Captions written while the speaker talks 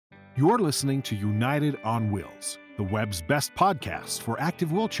You're listening to United on Wheels, the web's best podcast for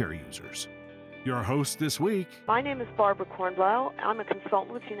active wheelchair users. Your host this week... My name is Barbara Kornblau. I'm a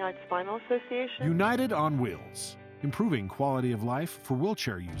consultant with United Spinal Association. United on Wheels, improving quality of life for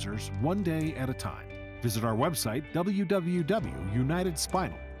wheelchair users one day at a time. Visit our website,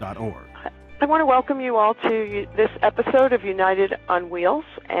 www.unitedspinal.org. I want to welcome you all to this episode of United on Wheels,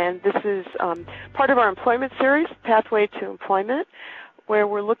 and this is part of our employment series, Pathway to Employment, where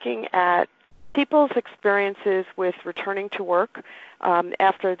we're looking at people's experiences with returning to work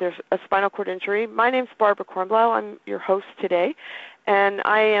after there's a spinal cord injury. My name's Barbara Kornblau. I'm your host today, and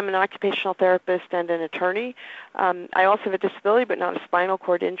I am an occupational therapist and an attorney. I also have a disability, but not a spinal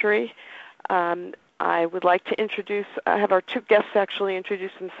cord injury. I would like to have our two guests actually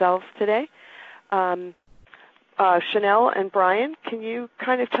introduce themselves today. Chanel and Brian, can you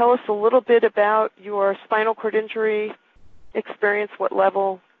kind of tell us a little bit about your spinal cord injury experience, what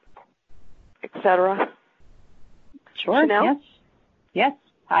level, etc.? Sure. Chanel? Yes.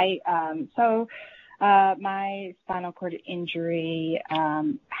 Hi. My spinal cord injury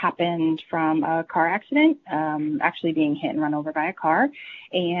happened from a car accident, actually being hit and run over by a car,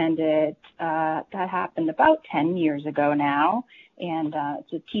 and that happened about 10 years ago now, and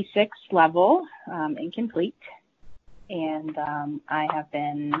it's a T6 level, incomplete, and I have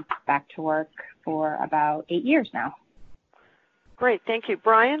been back to work for about 8 years now. Great, thank you.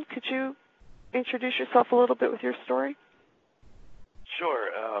 Brian, could you introduce yourself a little bit with your story? Sure.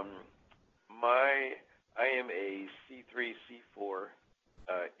 I am a C3, C4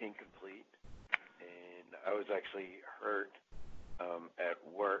 incomplete, and I was actually hurt at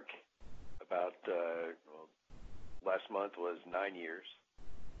work about, last month was 9 years,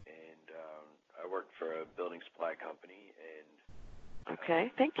 and I worked for a building supply company. And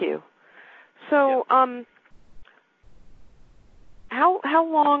okay, thank you. So, how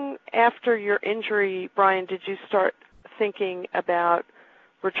long after your injury, Brian, did you start thinking about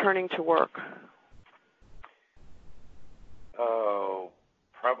returning to work? Oh,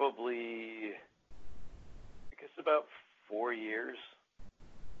 probably, I guess about 4 years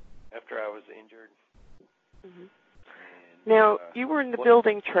after I was injured. Mm-hmm. Now, you were in the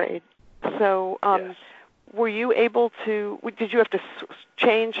building trade, so yes. were you able to, did you have to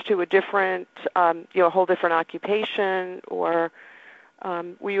change to a different, a whole different occupation, or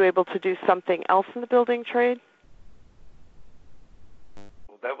were you able to do something else in the building trade?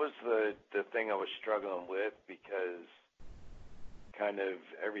 Well, that was the thing I was struggling with, because kind of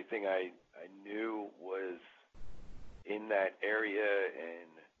everything I knew was in that area, and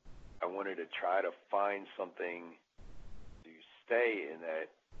I wanted to try to find something to stay in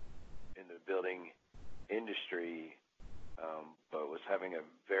the building industry, but was having a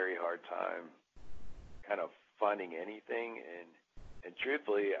very hard time kind of finding anything, and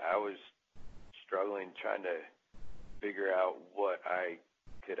truthfully, I was struggling trying to figure out what I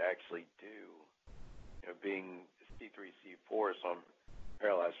could actually do. Being C3, C4, so I'm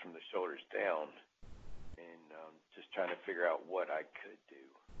paralyzed from the shoulders down, and just trying to figure out what I could do.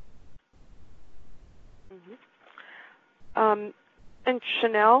 Mm-hmm. And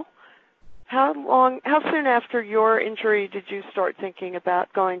Chanel, how soon after your injury did you start thinking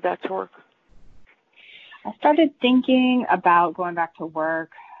about going back to work? I started thinking about going back to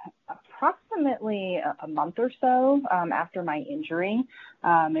work approximately a month or so after my injury.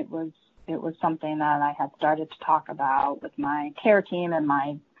 It was something that I had started to talk about with my care team and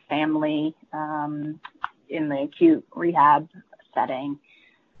my family in the acute rehab setting.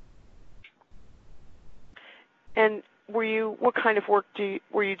 And what kind of work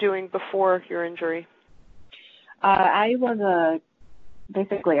were you doing before your injury? I was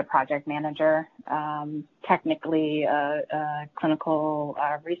basically a project manager, technically a clinical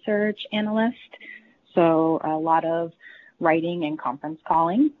research analyst, so a lot of writing and conference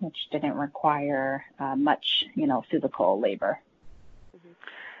calling, which didn't require much, physical labor. Mm-hmm.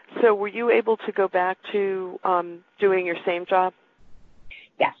 So were you able to go back to doing your same job?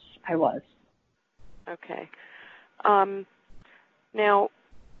 Yes, I was. Okay. Now,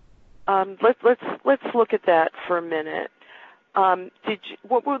 let's look at that for a minute.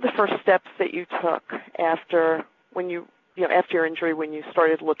 What were the first steps that you took after your injury, when you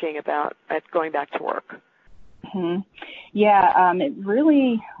started looking at going back to work? Mm-hmm. Yeah, it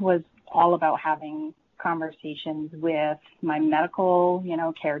really was all about having conversations with my medical,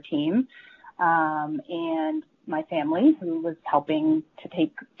 care team, and my family, who was helping to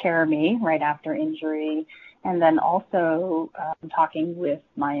take care of me right after injury, and then also talking with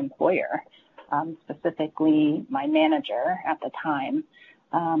my employer, specifically my manager at the time,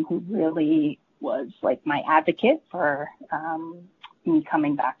 who really was like my advocate for me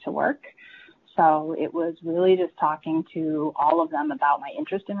coming back to work. So it was really just talking to all of them about my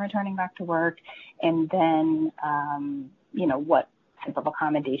interest in returning back to work, and then, what type of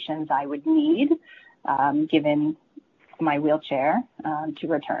accommodations I would need, given my wheelchair, to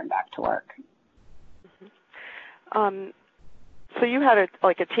return back to work. So you had a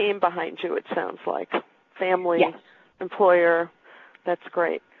team behind you, it sounds like. Family, yes. Employer. That's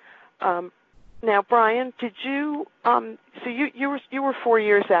great. Now, Brian, did you, so you were 4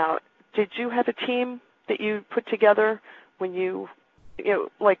 years out. Did you have a team that you put together when you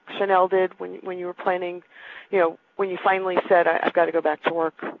like Chanel did when you were planning, when you finally said, I've got to go back to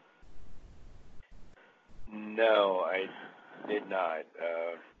work? No, I did not.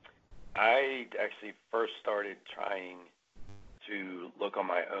 I actually first started trying to look on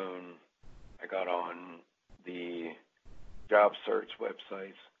my own. I got on the job search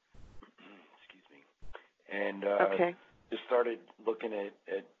websites, excuse me, and just started looking at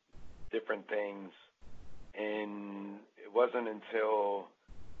different things. And it wasn't until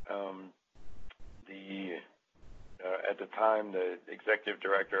at the time, the executive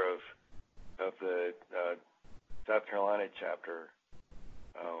director of the South Carolina chapter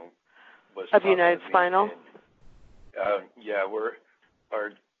was of United Spinal.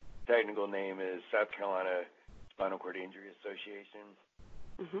 Our technical name is South Carolina Spinal Cord Injury Association.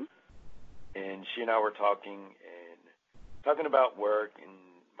 Mm-hmm. And she and I were talking about work and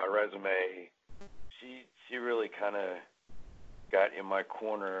my resume. She really kind of got in my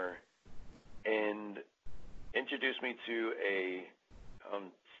corner and introduced me to a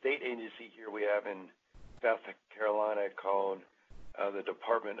state agency here we have in South Carolina called the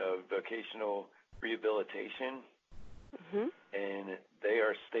Department of Vocational Rehabilitation. Mm-hmm. And they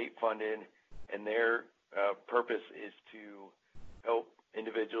are state funded, and their purpose is to help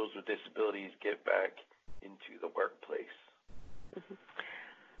individuals with disabilities get back into the workplace. Mm-hmm.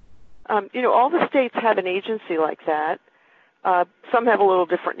 All the states have an agency like that. Some have a little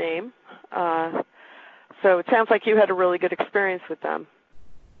different name. So it sounds like you had a really good experience with them.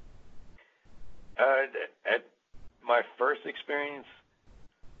 At my first experience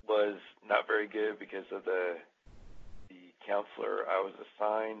was not very good because of the counselor I was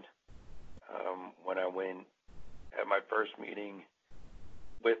assigned. When I went at my first meeting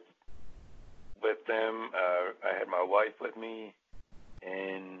with them, I had my wife with me,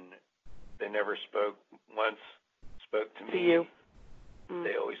 and they never spoke to me. To you.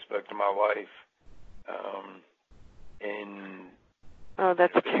 They always spoke to my wife. Oh,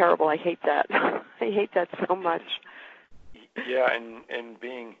 that's terrible. I hate that. I hate that so much. Yeah, and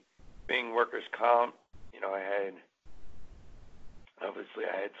being workers' comp, I had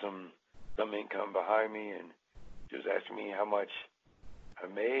some income behind me, and she was asking me how much I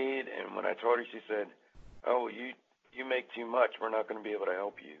made, and when I told her, she said, "Oh, you make too much. We're not going to be able to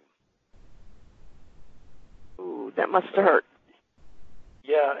help you." Ooh, that must have hurt.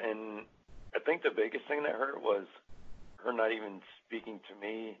 Yeah, and I think the biggest thing that hurt was her not even speaking to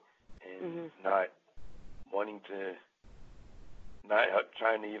me and not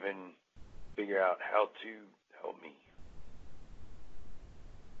trying to even figure out how to help me.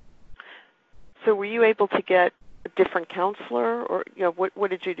 So were you able to get a different counselor, or what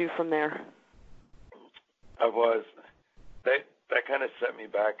did you do from there? I was. That kind of set me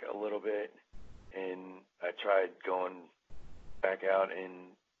back a little bit, and I tried going back out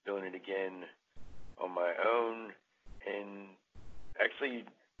and doing it again on my own, and actually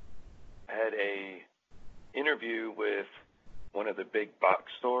had a interview with one of the big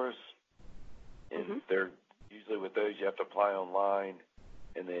box stores, and they're usually with those you have to apply online,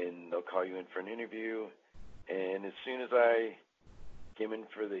 and then they'll call you in for an interview. And as soon as I came in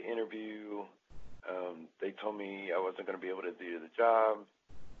for the interview, they told me I wasn't going to be able to do the job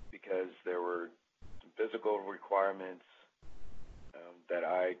because there were some physical requirements that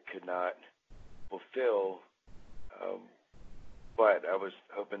I could not fulfill. But I was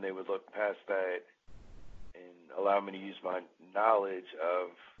hoping they would look past that and allow me to use my knowledge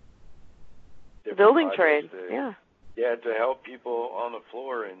of building trade. To help people on the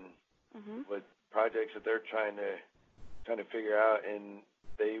floor and with projects that they're trying to figure out. And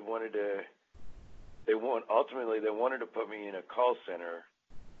ultimately they wanted to put me in a call center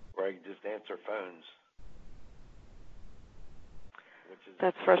where I could just answer phones.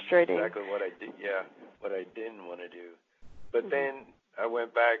 That's frustrating. Exactly what I did. Yeah, what I didn't want to do. But then I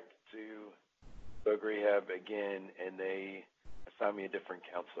went back to Voc Rehab again, and they assigned me a different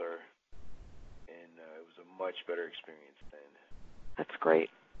counselor, and it was a much better experience then. That's great.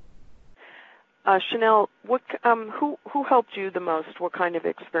 Chanel, who helped you the most? What kind of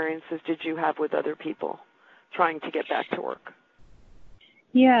experiences did you have with other people trying to get back to work?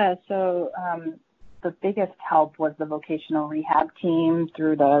 Yeah, so the biggest help was the vocational rehab team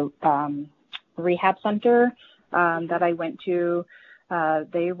through the rehab center that I went to.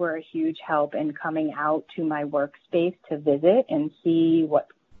 They were a huge help in coming out to my workspace to visit and see what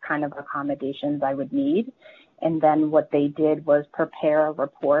kind of accommodations I would need. And then what they did was prepare a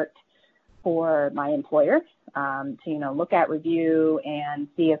report for my employer to, look at, review, and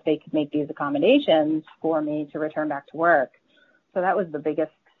see if they could make these accommodations for me to return back to work. So that was the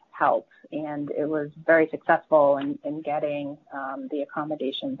biggest help, and it was very successful in getting the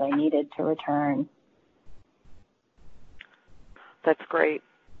accommodations I needed to return. That's great.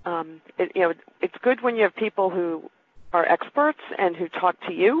 It's good when you have people who are experts and who talk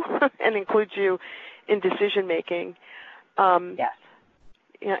to you and include you in decision making. Yes.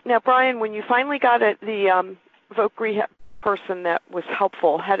 Yeah. Now, Brian, when you finally got the voc rehab person that was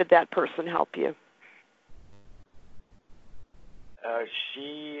helpful, how did that person help you?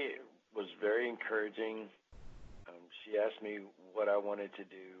 She was very encouraging. She asked me what I wanted to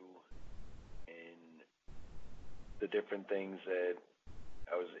do and the different things that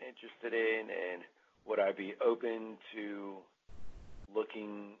I was interested in, and would I be open to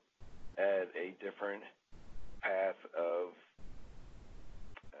looking at a different path of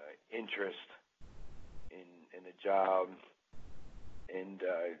interest in the job. And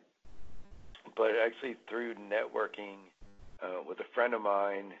but actually through networking with a friend of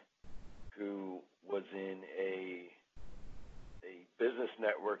mine who was in a business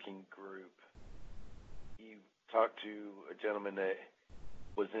networking group, he talked to a gentleman that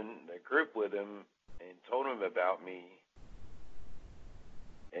was in the group with him and told him about me,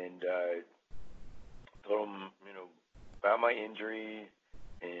 and told him, about my injury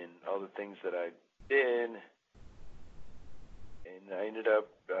and all the things that I did, and I ended up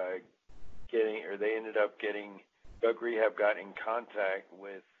Voc Rehab got in contact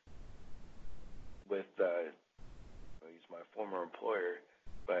with he's my former employer,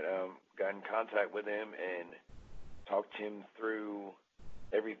 but got in contact with him and talked him through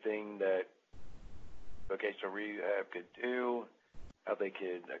everything that vocational rehab could do, how they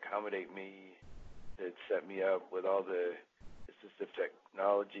could accommodate me, that set me up with all the assistive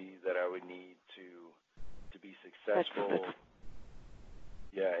technology that I would need to be successful.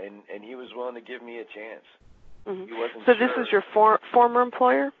 Yeah, and he was willing to give me a chance. Mm-hmm. He wasn't so sure. This is your former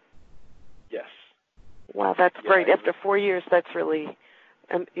employer? Yes. Wow, that's great. After 4 years, that's really,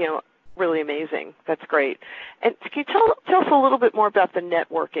 really amazing. That's great. And can you tell us a little bit more about the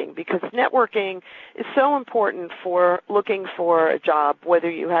networking? Because networking is so important for looking for a job, whether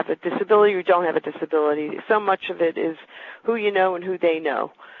you have a disability or don't have a disability. So much of it is who you know and who they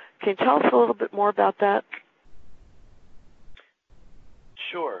know. Can you tell us a little bit more about that?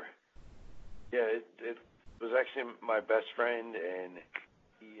 Sure. Yeah, it was actually my best friend, and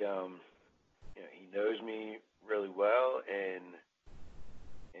he knows me really well, and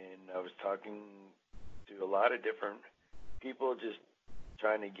I was talking to a lot of different people, just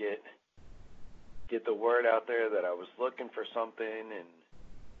trying to get the word out there that I was looking for something, and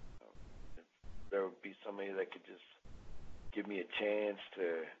there would be somebody that could just give me a chance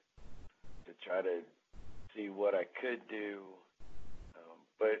to try to see what I could do.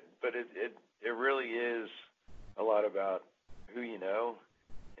 But it really is a lot about who you know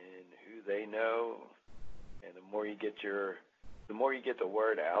and who they know, and the more you get the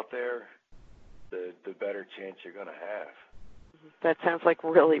word out there, the better chance you're going to have. That sounds like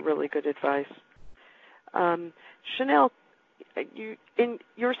really, really good advice. Chanel,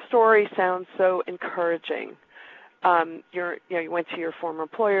 your story sounds so encouraging. You went to your former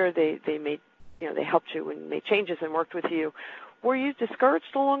employer. They made, they helped you and made changes and worked with you. Were you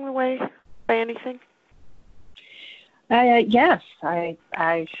discouraged along the way by anything? Yes,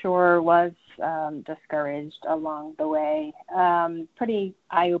 I sure was discouraged along the way. Pretty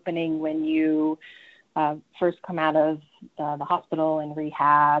eye-opening when you first come out of the hospital and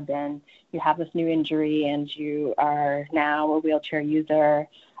rehab, and you have this new injury, and you are now a wheelchair user.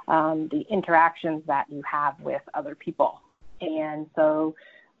 The interactions that you have with other people, and so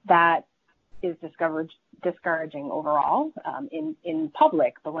that is discouraging overall in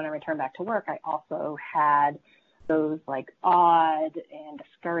public. But when I returned back to work, I also had those odd and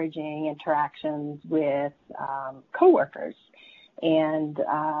discouraging interactions with coworkers. And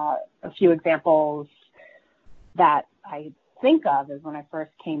a few examples that I think of is when I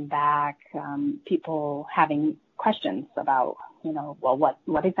first came back, people having questions about,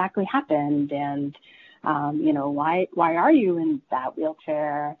 what exactly happened, and why are you in that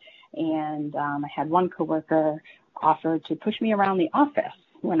wheelchair? And I had one coworker offer to push me around the office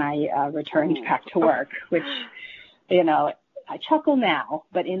when I returned back to work, which, I chuckle now,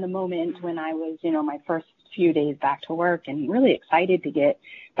 but in the moment when I was, my first few days back to work and really excited to get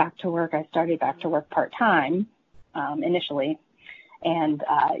back to work, I started back to work part-time initially. And,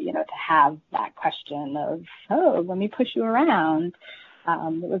 to have that question of, oh, let me push you around,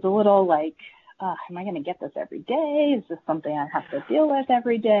 it was a little like, am I going to get this every day? Is this something I have to deal with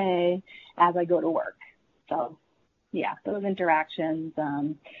every day as I go to work? So, yeah, those interactions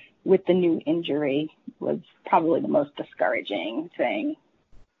with the new injury was probably the most discouraging thing.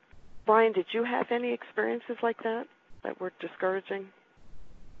 Brian, did you have any experiences like that were discouraging?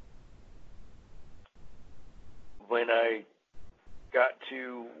 When I got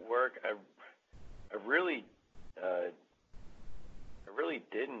to work, I really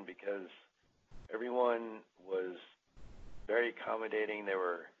didn't, because everyone was very accommodating. They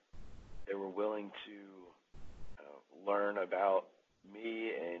were willing to learn about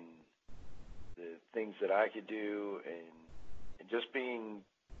me and the things that I could do, and just being,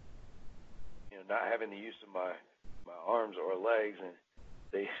 not having the use of my arms or legs, and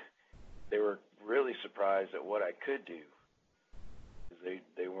they were really surprised at what I could do, because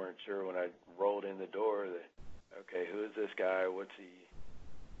they weren't sure when I rolled in the door that, okay, who is this guy? What's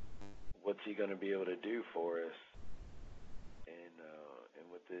he going to be able to do for us? And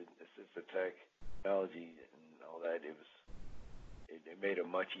with the assistive technology and all that, it made it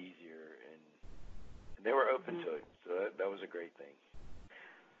much easier, and they were open to it. So that was a great thing.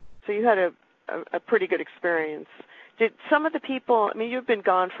 So you had a pretty good experience. Did some of the people, you've been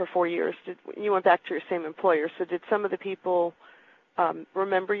gone for 4 years. You went back to your same employer, so did some of the people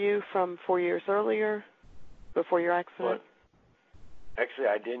remember you from 4 years earlier, before your accident? Well, actually,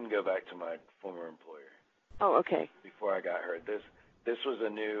 I didn't go back to my former employer. Oh, okay. Before I got hurt, this was a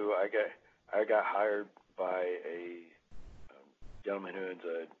new. I got hired by a gentleman who owns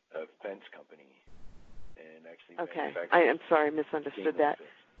a fence company, and actually. Okay, I am sorry, I misunderstood that.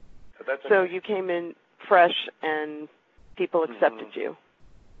 That's so okay. You came in fresh, and people accepted you.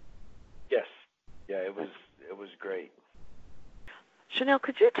 Yes. Yeah, it was great. Chanel,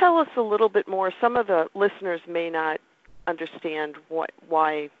 could you tell us a little bit more? Some of the listeners may not understand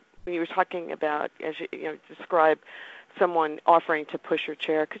why, when you were talking about, as you describe someone offering to push your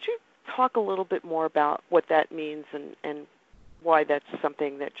chair. Could you talk a little bit more about what that means and why that's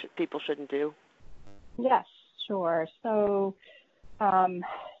something that people shouldn't do? Yes, sure. So,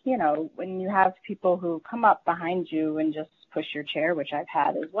 when you have people who come up behind you and just push your chair, which I've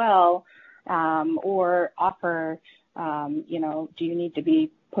had as well, or offer, do you need to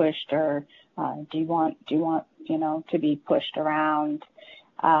be pushed, or do you want, to be pushed around?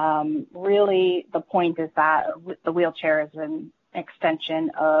 Really, the point is that the wheelchair is an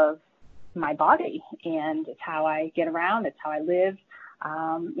extension of my body, and it's how I get around. It's how I live.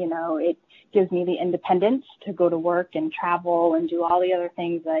 It gives me the independence to go to work and travel and do all the other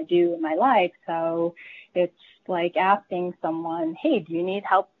things that I do in my life. So it's like asking someone, hey, do you need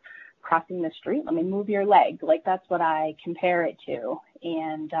help crossing the street? Let me move your leg. Like, that's what I compare it to.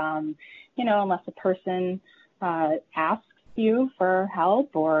 And, unless a person asks you for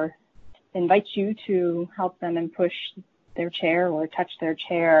help or invites you to help them and push their chair or touch their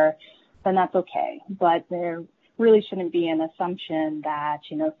chair, then that's okay. But there really shouldn't be an assumption that,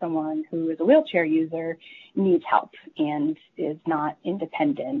 someone who is a wheelchair user needs help and is not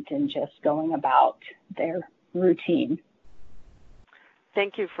independent and just going about their routine.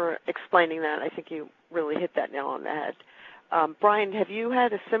 Thank you for explaining that. I think you really hit that nail on the head. Brian, have you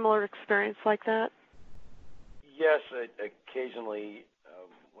had a similar experience like that? Yes, occasionally.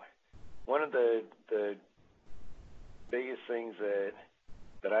 One of the biggest things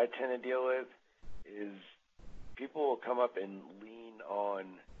that I tend to deal with is people will come up and lean on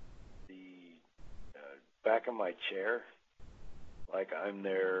the back of my chair, like I'm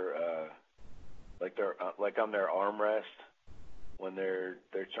their I'm their armrest. When they're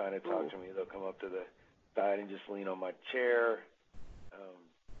trying to talk to me, they'll come up to the side and just lean on my chair,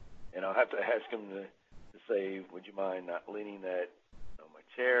 and I'll have to ask them to say, "Would you mind not leaning that on my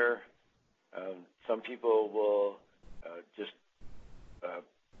chair?" Some people will just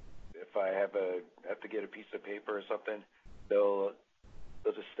if I have to get a piece of paper or something, they'll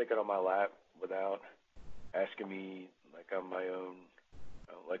just stick it on my lap without asking me, like I'm my own,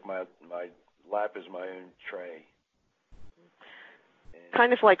 like my lap is my own tray.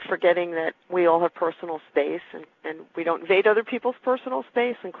 Kind of like forgetting that we all have personal space, and we don't invade other people's personal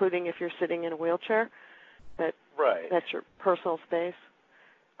space, including if you're sitting in a wheelchair. That's your personal space.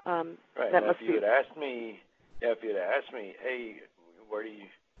 Right. That now, must if you had asked me, hey,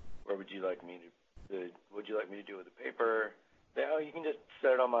 where would you like me to? Would you like me to do with the paper? Say, oh, you can just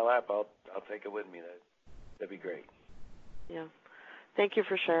set it on my lap. I'll take it with me. That'd be great. Yeah. Thank you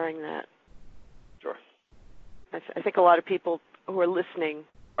for sharing that. Sure. I think a lot of people who are listening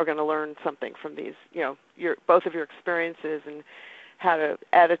are going to learn something from these, both of your experiences and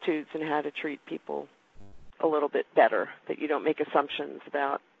attitudes and how to treat people a little bit better, that you don't make assumptions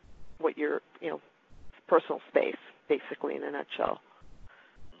about what your, personal space, basically, in a nutshell.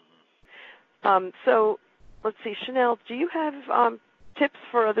 So let's see, Chanel, do you have tips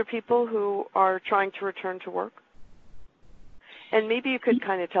for other people who are trying to return to work? And maybe you could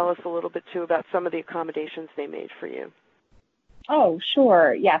kind of tell us a little bit, too, about some of the accommodations they made for you. Oh,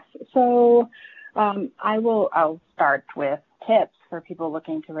 sure. Yes. So I'll start with tips for people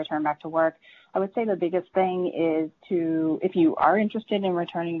looking to return back to work. I would say the biggest thing is if you are interested in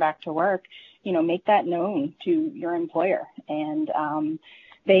returning back to work, make that known to your employer. And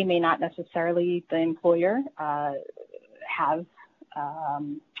they may not necessarily, the employer, have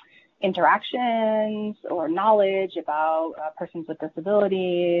interactions or knowledge about persons with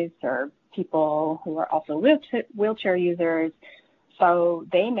disabilities or people who are also wheelchair users. So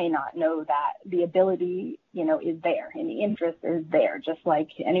they may not know that the ability, is there and the interest is there, just like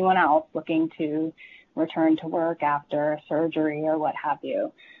anyone else looking to return to work after surgery or what have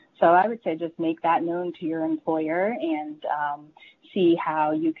you. So I would say just make that known to your employer and see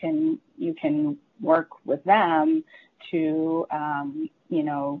how you can work with them to,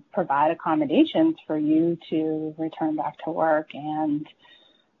 provide accommodations for you to return back to work and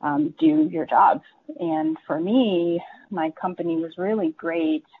do your job. And for me, my company was really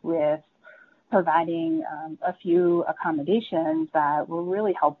great with providing a few accommodations that were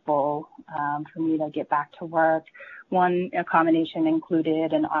really helpful for me to get back to work. One accommodation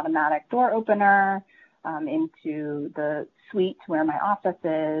included an automatic door opener into the suite where my office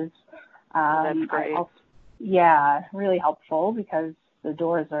is. That's great. Really helpful because the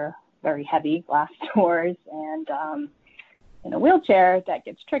doors are very heavy, glass doors, and in a wheelchair, that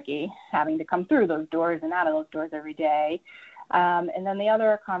gets tricky, having to come through those doors and out of those doors every day. And then the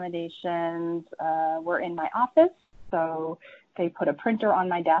other accommodations were in my office. So they put a printer on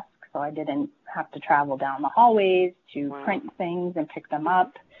my desk so I didn't have to travel down the hallways to print things and pick them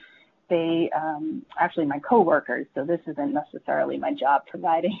up. They actually, my coworkers, so this isn't necessarily my job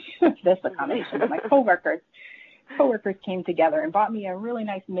providing this accommodation, but my coworkers came together and bought me a really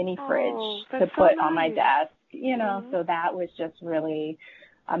nice mini fridge to put on my desk, so that was just really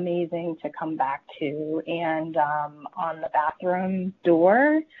amazing to come back to. And on the bathroom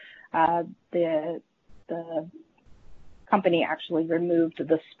door, the company actually removed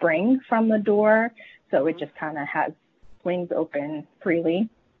the spring from the door, so it just kind of swings open freely,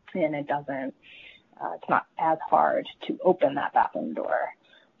 and it doesn't, it's not as hard to open that bathroom door.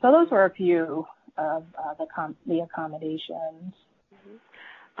 So those were a few of the accommodations.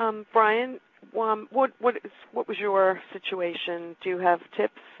 Brian, what was your situation? Do you have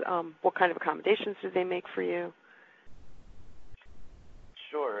tips? What kind of accommodations did they make for you?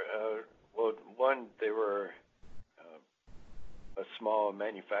 Sure. Well, one, they were a small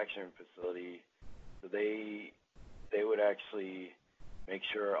manufacturing facility, so they would actually make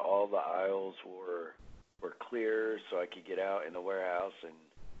sure all the aisles were clear, so I could get out in the warehouse and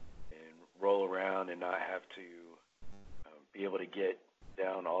roll around and not have to be able to get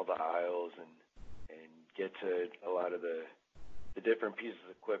down all the aisles and get to a lot of the different pieces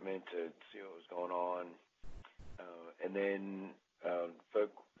of equipment to see what was going on. And then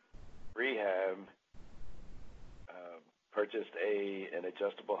Folk Rehab purchased an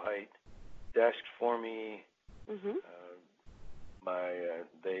adjustable height desk for me. Mm-hmm.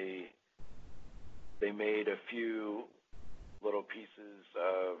 They made a few little pieces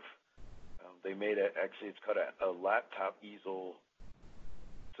of. They made it's called a laptop easel,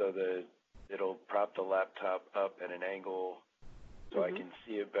 so that it'll prop the laptop up at an angle so I can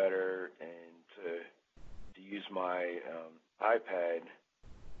see it better, and to use my iPad,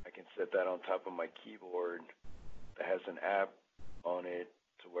 I can set that on top of my keyboard that has an app on it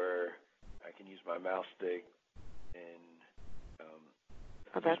to where I can use my mouse stick and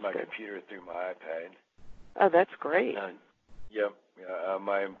use my computer through my iPad. Oh, that's great. Yep.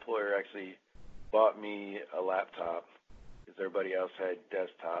 My employer actually bought me a laptop because everybody else had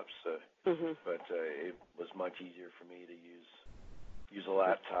desktops, but it was much easier for me to use a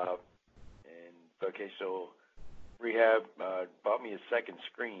laptop. And Vocational Rehab bought me a second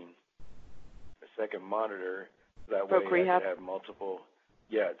screen, a second monitor. That way I could have multiple.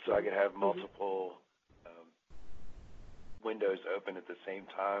 Yeah, so I could have multiple windows open at the same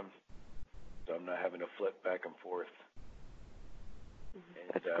time, so I'm not having to flip back and forth.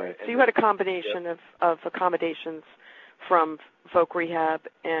 That's great. So you had a combination of accommodations from Folk Rehab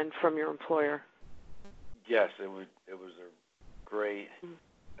and from your employer. Yes, it was great.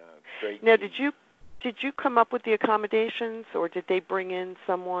 Great. Now, did you come up with the accommodations, or did they bring in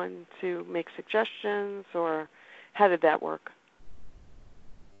someone to make suggestions, or how did that work?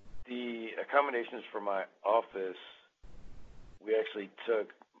 The accommodations for my office, we actually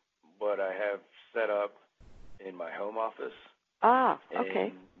took what I have set up in my home office.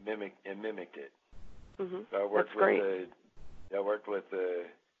 Okay. And mimicked it. Mm-hmm. So I worked with the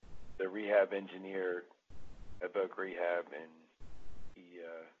rehab engineer at Boca Rehab, and he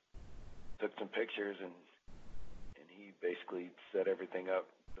took some pictures and he basically set everything up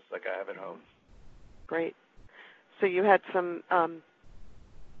just like I have at home. Great. So you had some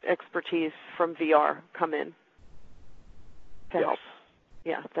expertise from VR come in to help.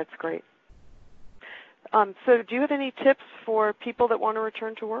 Yeah, that's great. So do you have any tips for people that want to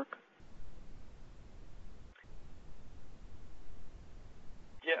return to work?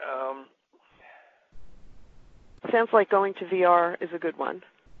 Yeah. Sounds like going to VR is a good one.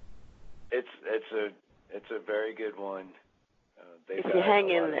 It's a very good one. If you hang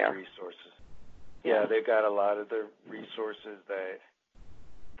in there. Resources. Yeah, they've got a lot of the resources that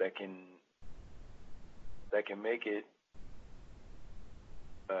can make it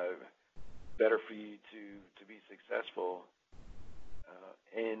better for you to be successful.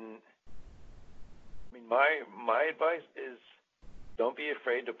 And I mean, my advice is don't be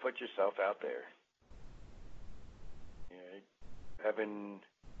afraid to put yourself out there. You know,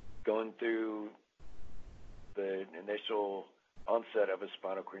 going through the initial onset of a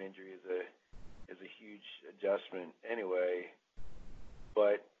spinal cord injury is a huge adjustment anyway,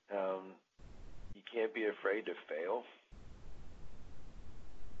 but you can't be afraid to fail,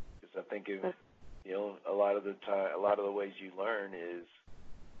 because I think a lot of the ways you learn is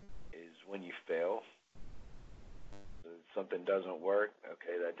when you fail. If something doesn't work,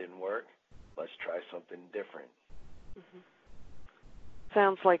 okay, that didn't work. Let's try something different. Mm-hmm.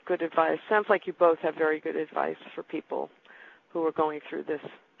 Sounds like good advice. Sounds like you both have very good advice for people who are going through this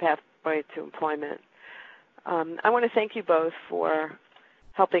pathway to employment. I want to thank you both for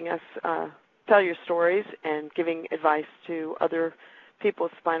helping us tell your stories and giving advice to other people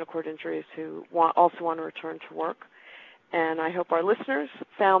with spinal cord injuries who also want to return to work. And I hope our listeners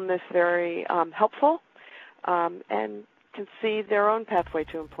found this very helpful and can see their own pathway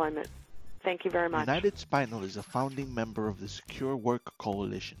to employment. Thank you very much. United Spinal is a founding member of the Secure Work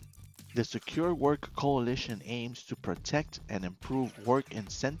Coalition. The Secure Work Coalition aims to protect and improve work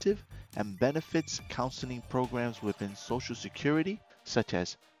incentive and benefits counseling programs within Social Security, such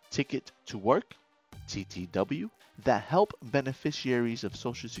as Ticket to Work, TTW, that help beneficiaries of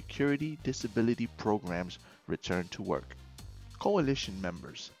Social Security disability programs return to work. Coalition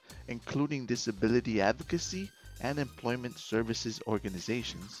members, including disability advocacy and employment services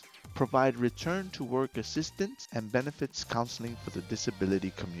organizations, provide return-to-work assistance and benefits counseling for the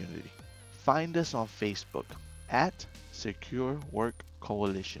disability community. Find us on Facebook at Secure Work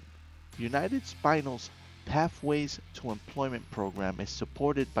Coalition. United Spinal's Pathways to Employment program is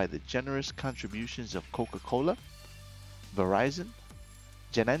supported by the generous contributions of Coca-Cola, Verizon,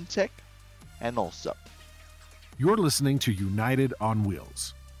 Genentech, and Allsup. You're listening to United on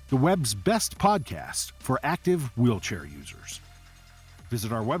Wheels, the web's best podcast for active wheelchair users.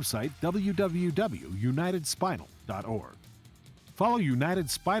 Visit our website, www.unitedspinal.org. Follow United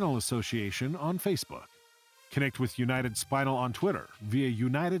Spinal Association on Facebook. Connect with United Spinal on Twitter via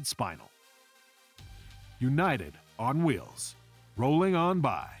United Spinal. United on Wheels, rolling on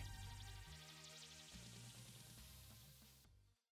by.